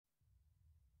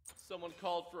Someone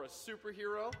called for a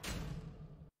superhero?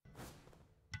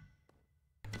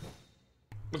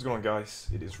 What's going on, guys?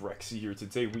 It is Rexsi here.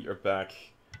 Today we are back.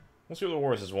 Most People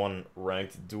Wars is one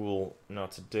ranked duel. Now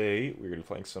today we're going to be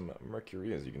playing some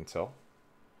Mercury, as you can tell.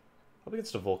 Up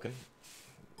against a Vulcan.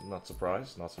 Not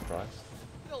surprised, not surprised.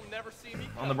 They'll never see me.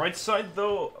 On the bright side,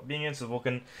 though, being against a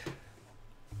Vulcan,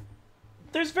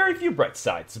 there's very few bright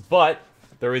sides, but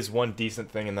there is one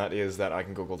decent thing, and that is that I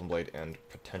can go Golden Blade and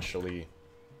potentially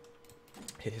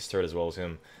hit his turret as well as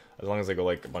him. As long as I go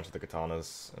like a bunch of the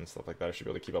katanas and stuff like that, I should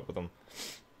be able to keep up with them.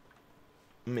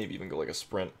 Maybe even go like a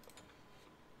sprint.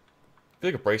 I feel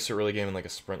like a bracer early game and like a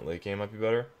sprint late game might be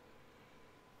better.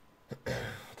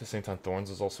 At the same time,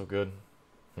 Thorns is also good.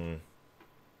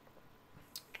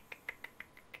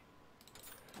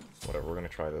 Whatever, we're gonna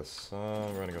try this.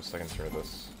 We're gonna go second turn of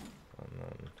this. And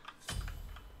then...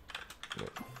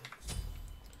 Yep.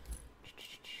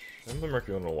 I haven't been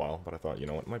Mercury in a while, but I thought, you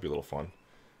know what, it might be a little fun.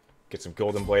 Get some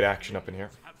Golden Blade action up in here.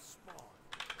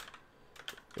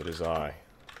 It is I.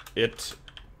 It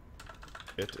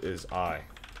is I.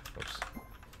 Oops.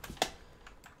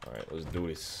 Alright, let's do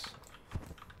this.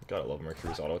 Gotta love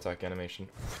Mercury's auto attack animation.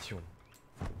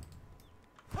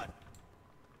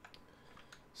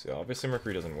 So obviously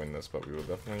Mercury doesn't win this, but we will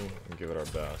definitely give it our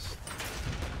best.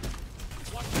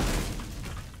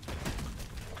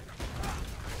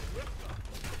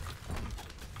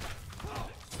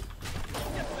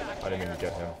 I didn't even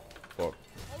get him. Fuck.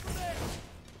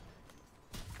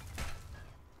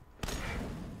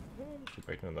 Keep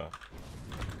waiting on that.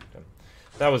 Damn.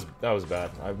 That was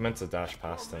bad. I meant to dash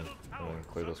past him and then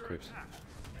clear those creeps.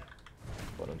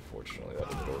 But unfortunately that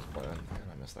didn't go as planned.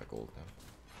 Man, I missed that gold then.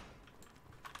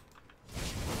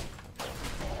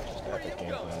 Just epic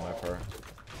gameplay on my part.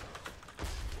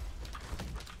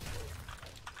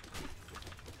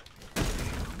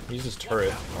 He uses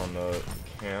turret on the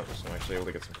camp, so I'm actually able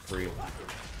to get some free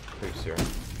creeps here.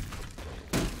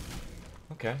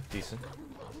 Okay, decent.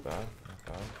 Not bad, not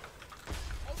bad.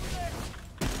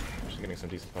 Actually getting some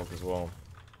decent health as well.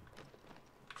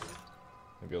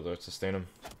 Maybe able to sustain him.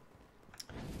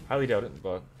 Highly doubt it, but...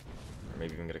 Or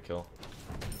maybe even get a kill.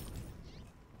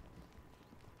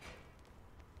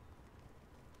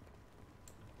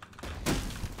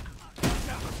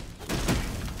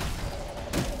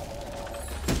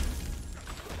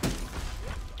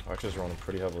 Archer's rolling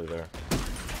pretty heavily there.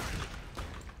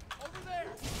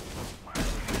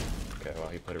 Okay, wow,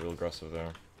 he played it real aggressive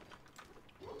there.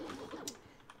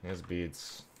 He has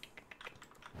beads.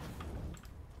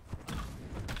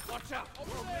 Watch out!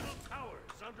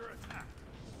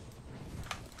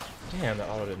 Damn, the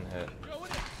auto didn't hit.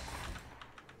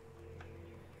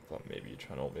 Thought maybe you're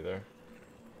trying to ult me there.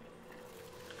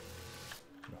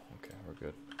 No, okay, we're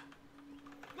good.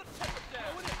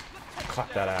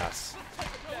 Clap that ass.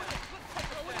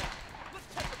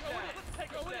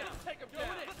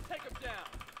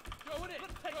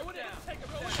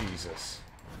 Jesus.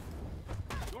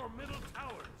 Your middle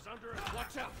tower is under attack.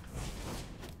 Watch out!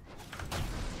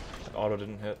 That auto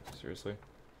didn't hit, seriously.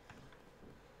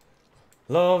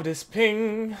 Love this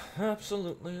ping,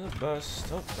 absolutely the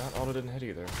best. Oh, that auto didn't hit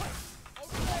either.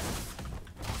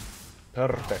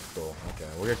 Perfecto. Okay,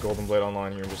 we'll get Golden Blade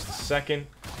online here in just a second.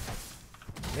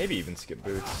 Maybe even skip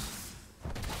boots.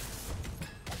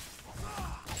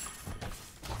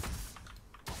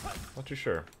 Not too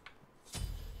sure.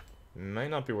 Might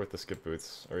not be worth the skip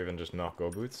boots, or even just not go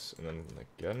boots, and then like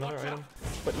get another item.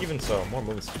 But even so, more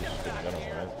movement speed is good in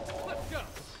general, right?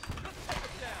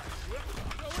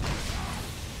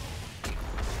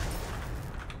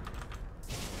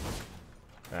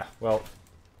 Ah, well,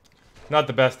 not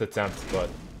the best attempt, but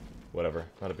whatever,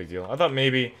 not a big deal. I thought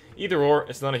maybe either or,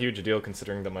 it's not a huge deal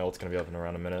considering that my ult's gonna be up in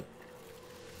around a minute.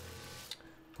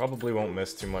 Probably won't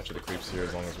miss too much of the creeps here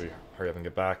as long as we hurry up and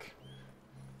get back.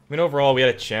 I mean, overall, we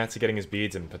had a chance of getting his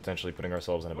beads and potentially putting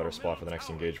ourselves in a better spot for the next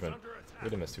engagement. We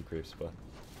did miss two creeps, but...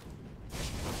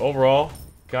 Overall,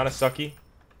 kind of sucky.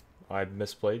 I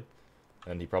misplayed.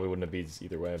 And he probably wouldn't have beads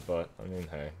either way, but, I mean,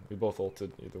 hey, we both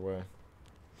ulted either way.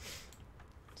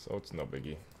 So it's no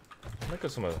biggie. I might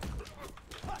get some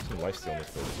lifesteal in this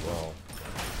build as well.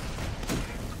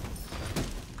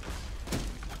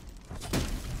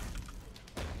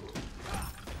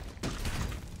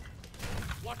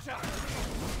 Watch out!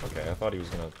 Okay, I thought he was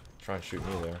gonna try and shoot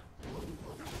me there.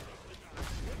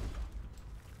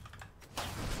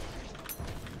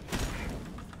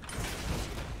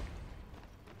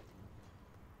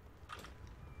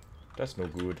 That's no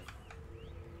good.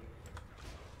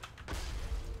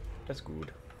 That's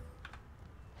good.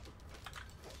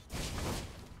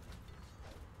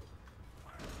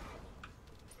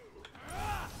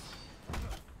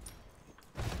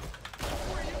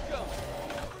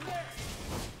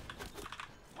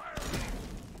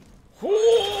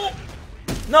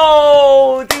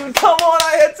 No, dude, come on!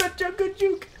 I had such a good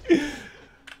juke.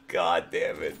 God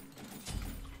damn it.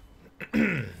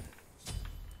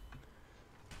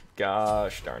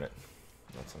 Gosh darn it.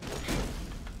 That's unfortunate.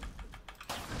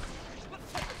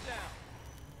 Let's take it down.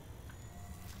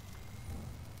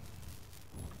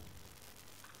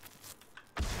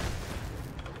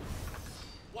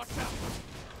 Watch out.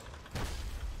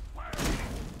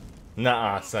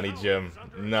 Nuh-uh, Sonny Jim.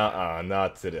 Nuh-uh,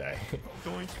 not today.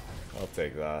 I'll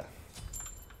take that.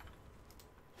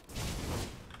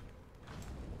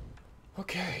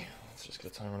 Okay, let's just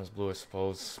get a time on his blue, I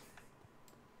suppose.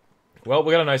 Well,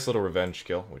 we got a nice little revenge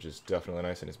kill, which is definitely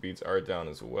nice, and his beads are down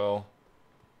as well.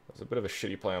 That was a bit of a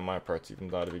shitty play on my part to even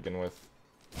die to begin with.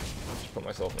 Just put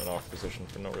myself in an off position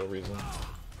for no real reason.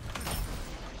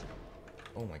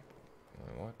 Oh my...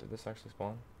 What? Did this actually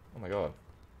spawn? Oh my god.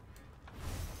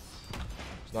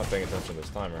 Just not paying attention to this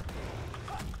timer.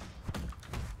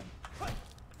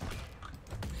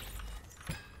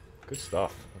 Good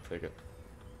stuff. I'll take it.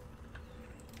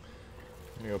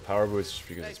 I'm gonna go power boost just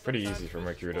because it's pretty easy for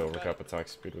Mercury to overcap attack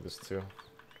speed with this too.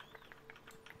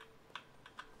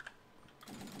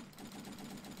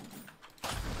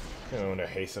 Going to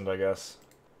hastened, I guess.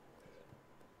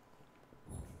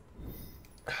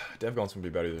 Devgon's gonna be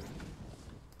better. Your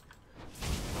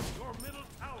middle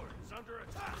tower is under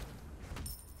attack.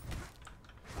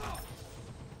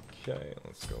 Okay,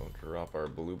 let's go drop our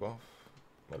blue buff.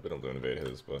 Might have been able to invade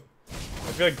his, but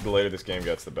I feel like the later this game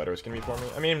gets, the better it's gonna be for me.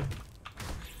 I mean,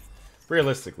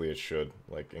 realistically, it should,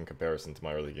 like, in comparison to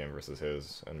my early game versus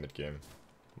his and mid game.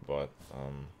 But,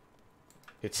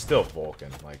 it's still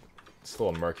Vulcan. Like, it's still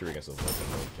a Mercury against a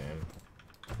Vulcan mid game.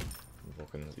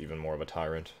 Vulcan's even more of a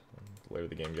tyrant the later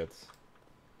the game gets.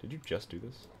 Did you just do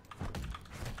this?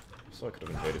 So I could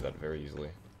have invaded that very easily.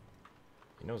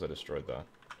 He knows I destroyed that.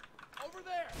 Over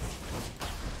there.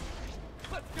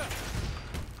 Let's go.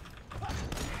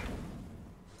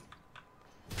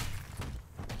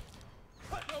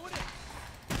 Throw it in.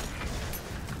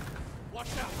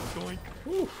 Watch out. Doink.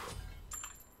 Whew.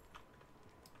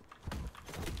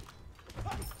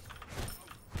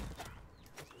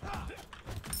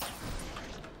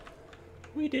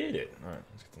 We did it! Alright,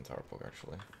 let's get some tower poke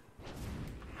actually.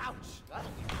 Ouch.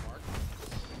 That'll leave a mark.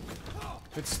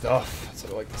 Good stuff. That's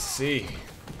what I like to see.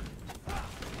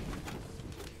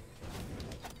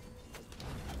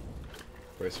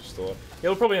 Bracer's still up. Yeah,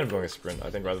 we'll probably end up going a sprint, I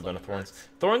think, rather than a Thorns.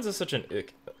 Thorns is such an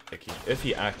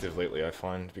iffy active lately, I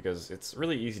find, because it's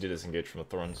really easy to disengage from the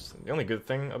Thorns. The only good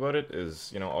thing about it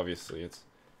is, you know, obviously it's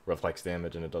reflex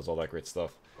damage and it does all that great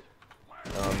stuff.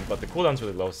 But the cooldown's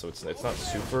really low, so it's not it's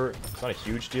not a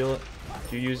huge deal if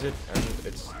you use it, and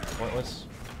it's pointless.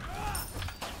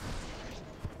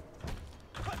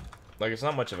 Like, it's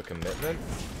not much of a commitment.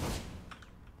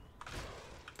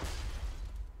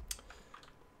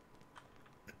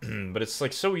 But it's,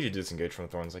 like, so easy to disengage from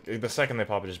the Thorns. Like, the second they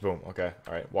pop it, just boom, okay,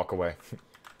 alright, walk away.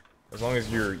 As long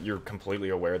as you're completely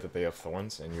aware that they have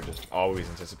Thorns, and you're just always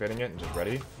anticipating it and just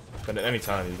ready, then at any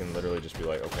time you can literally just be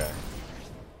like, okay,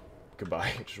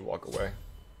 goodbye, just walk away.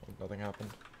 Like nothing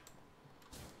happened.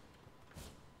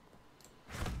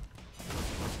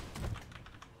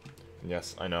 And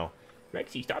yes, I know.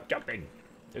 Rexsi, stop jumping!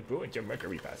 It ruins your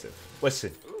Mercury passive.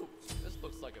 Listen. Ooh, this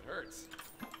looks like it hurts.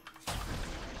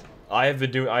 I have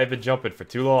been jumping for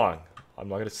too long.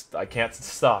 I can't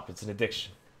stop. It's an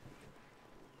addiction.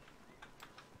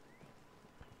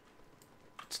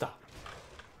 Stop.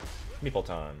 Meatball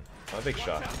time. A big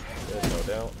shot. There's no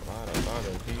doubt. I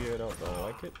don't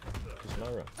like it. Just my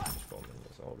run. Just boom.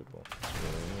 That's all good ball.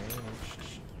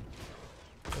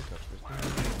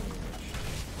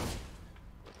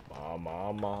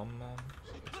 Mom.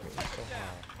 It's so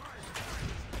hard.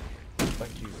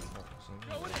 Thank you.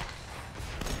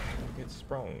 Get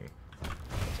sprung.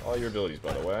 That's all your abilities,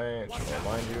 by the way. Just to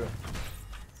remind you.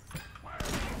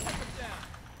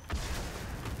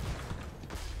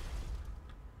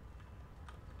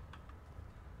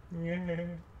 Yeah.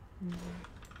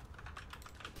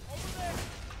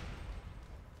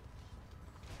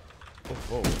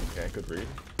 Oh, okay, good read.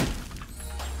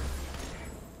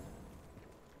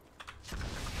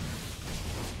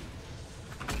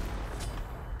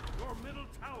 Your middle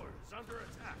tower is under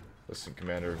attack. Listen,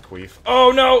 Commander and Queef.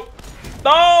 Oh no!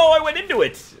 No! I went into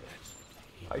it!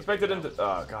 I expected him to.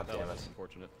 Oh, god damn it.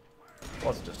 Unfortunate.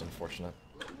 Well, it's just unfortunate.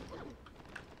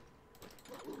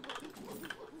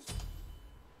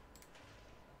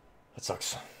 That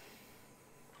sucks.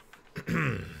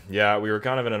 Yeah, we were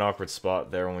kind of in an awkward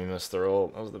spot there when we missed their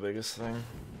ult. That was the biggest thing.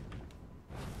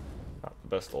 Not the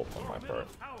best ult on my part.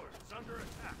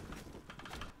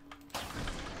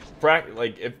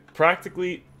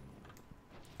 Practically,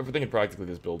 If we're thinking practically,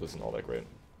 this build isn't all that great.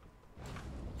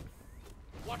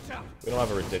 Watch out! We don't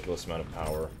have a ridiculous amount of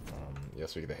power.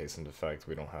 Yes, we get the hastened effect.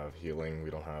 We don't have healing.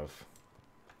 We don't have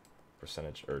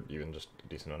percentage, or even just a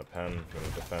decent amount of pen. We don't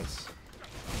have defense.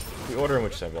 The order in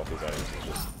which I bought these items is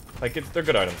just like they're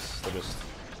good items. They're just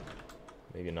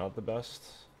maybe not the best.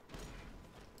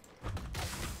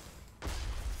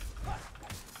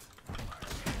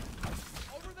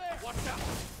 Over there! Watch out!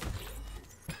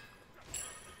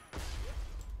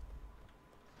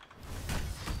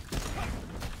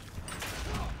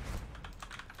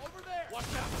 Over there!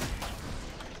 Watch out!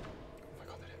 Oh my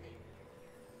god, that hit me.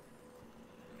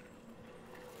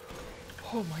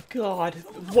 Oh my god.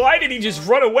 Why did he just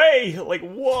run away? Like,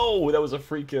 whoa, that was a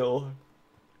free kill.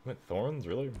 Went Thorns,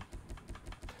 really?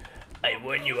 I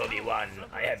warn you, Obi-Wan.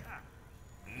 I have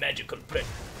magical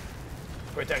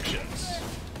protections.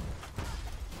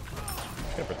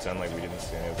 I'm gonna pretend like we didn't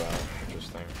see any of that.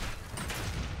 Interesting.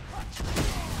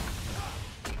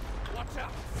 Watch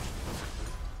out!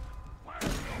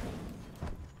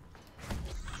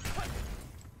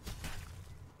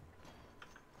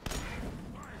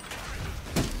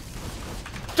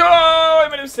 Oh, I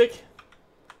made a mistake.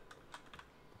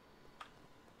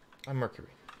 I'm Mercury.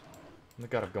 I'm the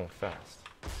god of going fast.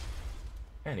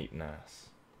 And eating ass.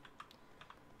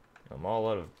 I'm all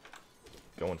out of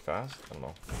going fast? I don't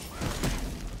know.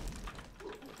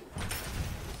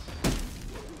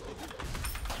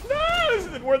 No, this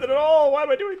isn't worth it at all. Why am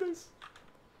I doing this?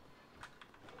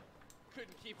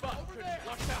 Couldn't keep up. Over there!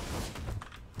 Watch out!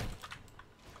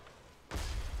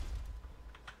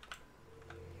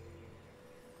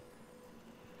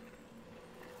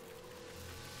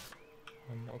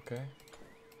 Okay.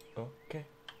 Okay.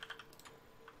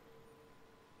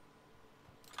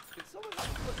 Can someone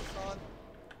help put this on?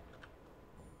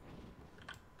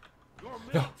 Your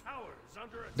middle tower is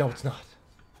under attack. No, it's not.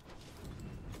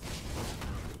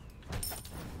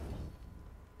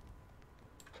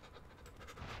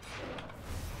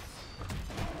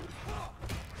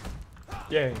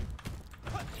 Yay.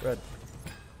 Red.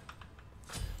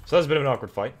 So that's a bit of an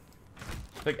awkward fight.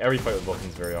 I think every fight with Vulcan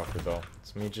is very awkward though.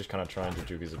 It's me just kind of trying to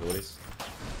juke his abilities.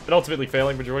 But ultimately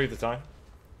failing majority of the time.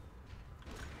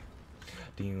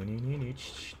 Can't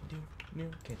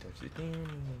touch it.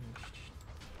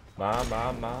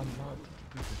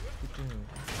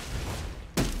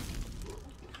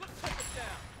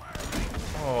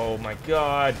 Oh my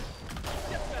god.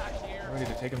 Get back here! Ready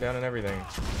to take him down and everything.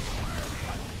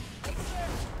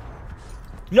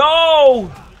 No!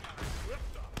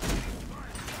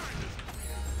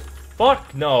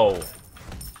 Fuck no.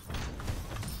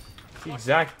 It's the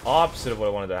exact opposite of what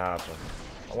I wanted to happen.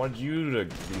 I wanted you to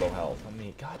be low health. I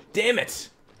mean, god damn it!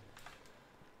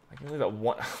 I can leave that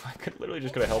one. I could literally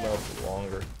just could have held out for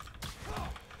longer. No,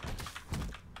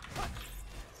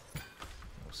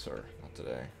 sir, not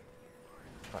today.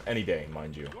 Not any day,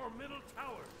 mind you. Your middle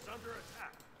tower is under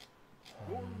attack.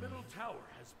 Your middle tower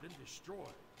has been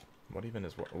destroyed. What even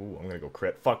is what? Ooh, I'm gonna go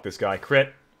crit. Fuck this guy.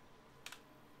 Crit.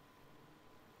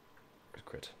 Good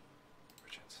crit.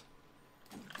 Good chance.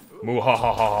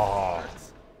 Muhahaha.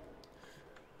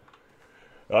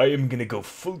 I am gonna go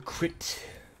full crit.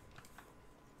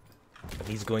 And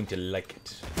he's going to like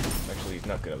it. Actually, he's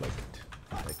not gonna like it.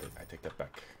 I take that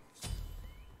back.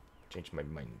 Change my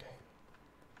mind.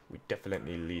 We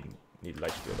definitely need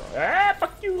lifesteal though. Ah,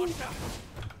 fuck you!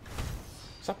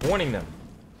 Stop warning them.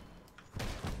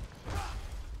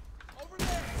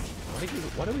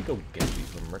 Why do we go get these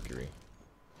from Mercury?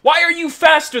 Why are you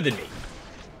faster than me?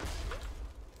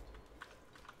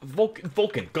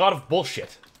 Vulcan, god of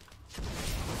bullshit.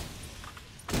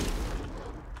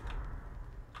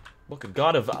 Vulcan,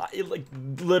 god of like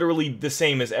literally the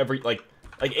same as every like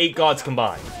 8 gods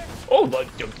combined. Oh, like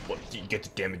you get the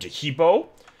damage at Hebo.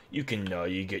 You can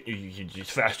you get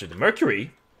faster than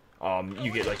Mercury.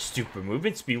 You get like super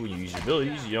movement speed when you use your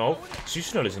abilities, you know.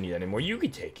 Susanoo doesn't need that anymore. You can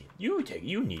take it. You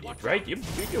need it, right?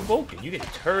 You're Vulcan. You get a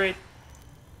turret.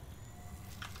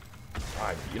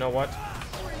 Alright, you know what?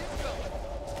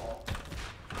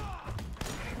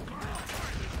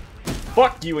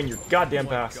 Fuck you and your goddamn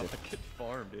passive.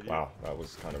 Wow, that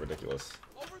was kind of ridiculous.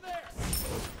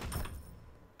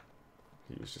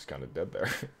 He was just kind of dead there.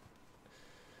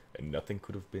 And nothing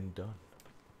could have been done.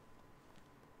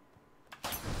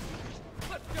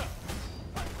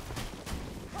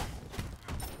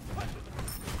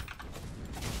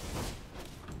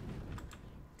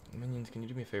 Minions, can you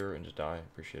do me a favor and just die?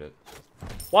 Appreciate it.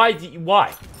 Why?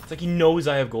 Why? It's like he knows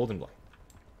I have Golden Blade.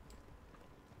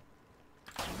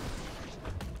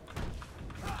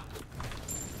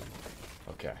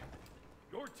 Okay.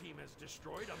 Your team has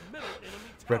destroyed a middle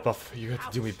enemy Red tower. buff, you have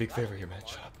to do me a big favor here, man.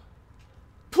 Shut up.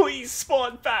 Please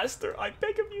spawn faster. I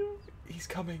beg of you. He's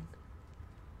coming.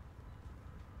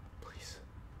 Please.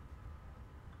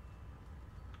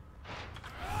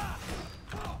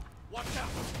 Watch out!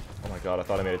 Oh my god, I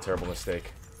thought I made a terrible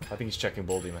mistake. I think he's checking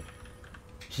Bull Demon.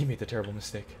 He made the terrible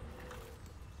mistake.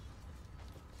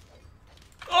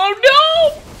 Oh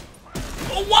no!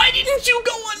 Oh, why didn't you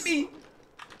go on me?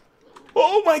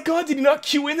 Oh my god, did he not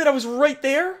queue in that I was right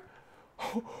there?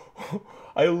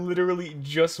 I literally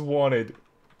just wanted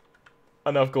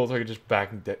enough gold so I could just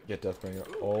back and get Deathbringer.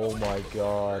 Oh my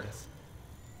god.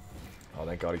 Oh,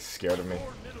 thank god he's scared of me.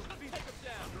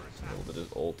 Able to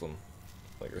just ult him.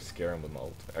 Like, or scare him with my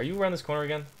ult. Are you around this corner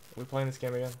again? Are we playing this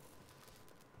game again?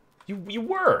 You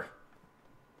were!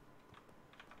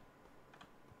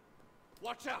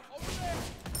 Watch out! Over there!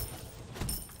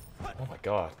 Oh my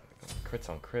god. Crits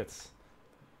on crits.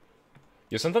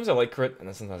 Yeah, sometimes I like crit, and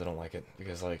then sometimes I don't like it.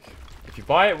 Because, like, if you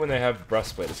buy it when they have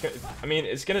breastplate, it's gonna... I mean,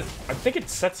 it's gonna... I think it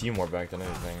sets you more back than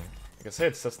anything. Like I say,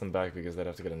 it sets them back because they'd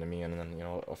have to get an enemy in, and then, you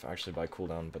know, actually buy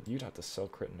cooldown. But you'd have to sell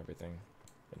crit and everything.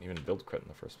 And even build crit in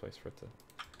the first place for it to...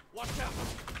 Watch out!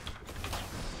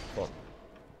 Fuck.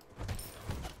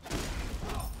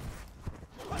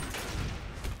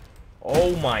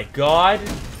 Oh my god!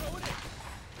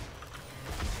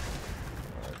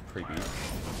 Pretty beat.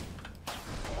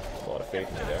 A lot of faith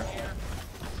in me there.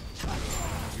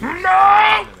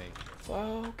 No!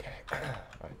 Okay.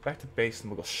 Alright, back to base and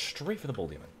we'll go straight for the Bull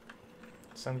Demon.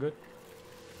 Sound good?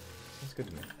 Sounds good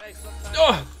to me. Hey, sometimes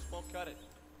Ugh! you just won't cut it.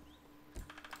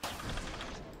 I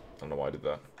don't know why I did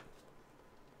that.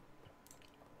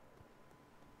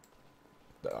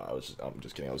 I'm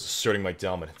just kidding. I was asserting my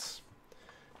dominance.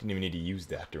 Didn't even need to use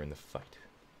that during the fight.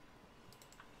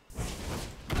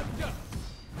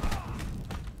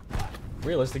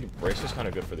 Realistically, Brace was kind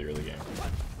of good for the early game.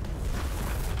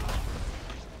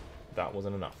 That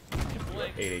wasn't enough.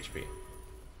 8 HP.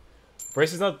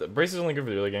 Brace is only good for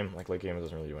the early game. Like late game, it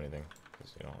doesn't really do anything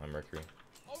because you know I'm Mercury,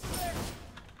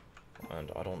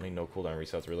 and I don't need no cooldown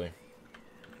resets really.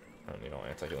 And you know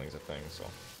anti-healing is a thing, so.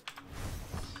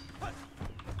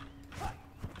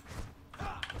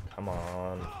 Come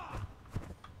on.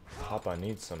 Papa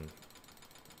needs some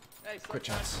Hey, crit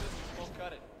sometimes chance. you just won't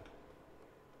cut it.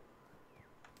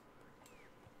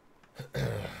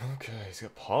 Okay, he's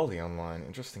got Poly online.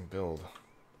 Interesting build.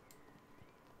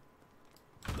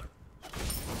 Okay,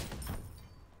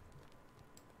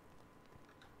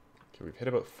 we've hit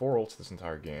about 4 ults this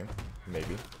entire game.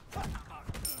 Maybe.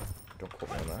 Don't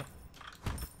quote me on that.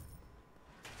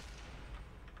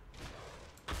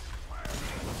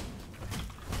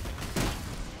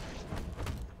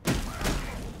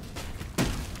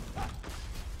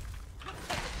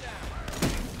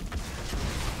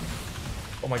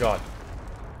 Oh my god.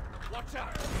 Watch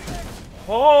out!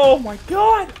 Oh my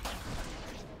god!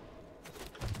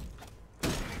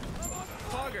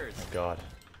 Poggers! Oh my god.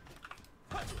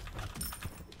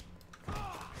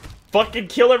 Fucking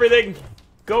kill everything!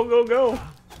 Go, go, go!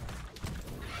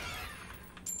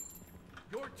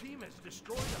 Your team has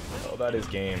destroyed a middle. Oh, that is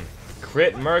game.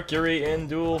 Crit Mercury in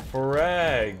Duel for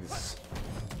Regs.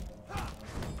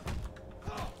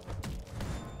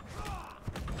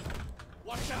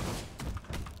 Watch out!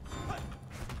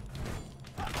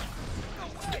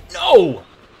 No!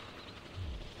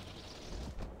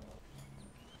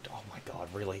 Oh my god,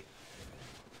 really?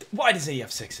 Why does he have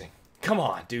 6ing? Come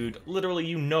on, dude. Literally,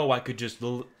 you know I could just...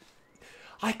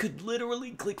 I could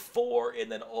literally click 4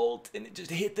 and then ult and it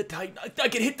just hit the Titan. I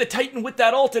could hit the Titan with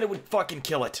that ult and it would fucking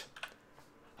kill it.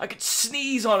 I could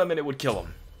sneeze on him and it would kill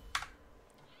him.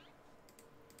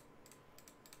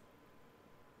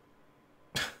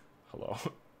 Hello?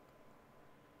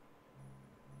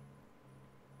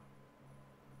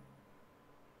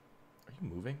 Are you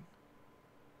moving?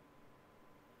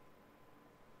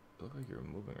 You look like you're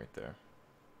moving right there.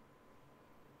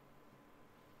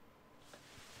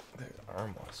 There the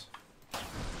arm was.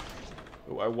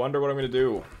 Ooh, I wonder what I'm gonna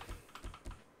do.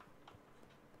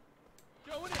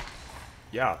 Go in it!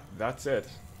 Yeah, that's it.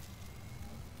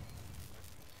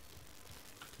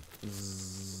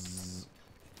 Zzz.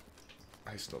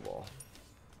 Ice snowball.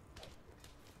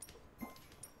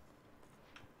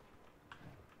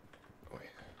 Wait.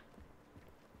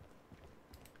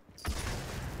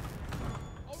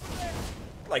 Over there!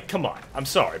 Like, come on. I'm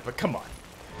sorry, but come on.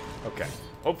 Okay.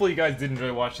 Hopefully you guys did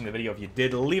enjoy watching the video. If you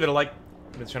did, leave it a like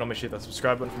to the channel. Make sure you hit that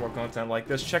subscribe button for more content like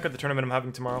this. Check out the tournament I'm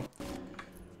having tomorrow.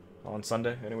 On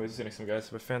Sunday. Anyways, see you next time, guys.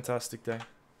 Have a fantastic day.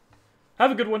 Have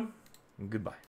a good one. And goodbye.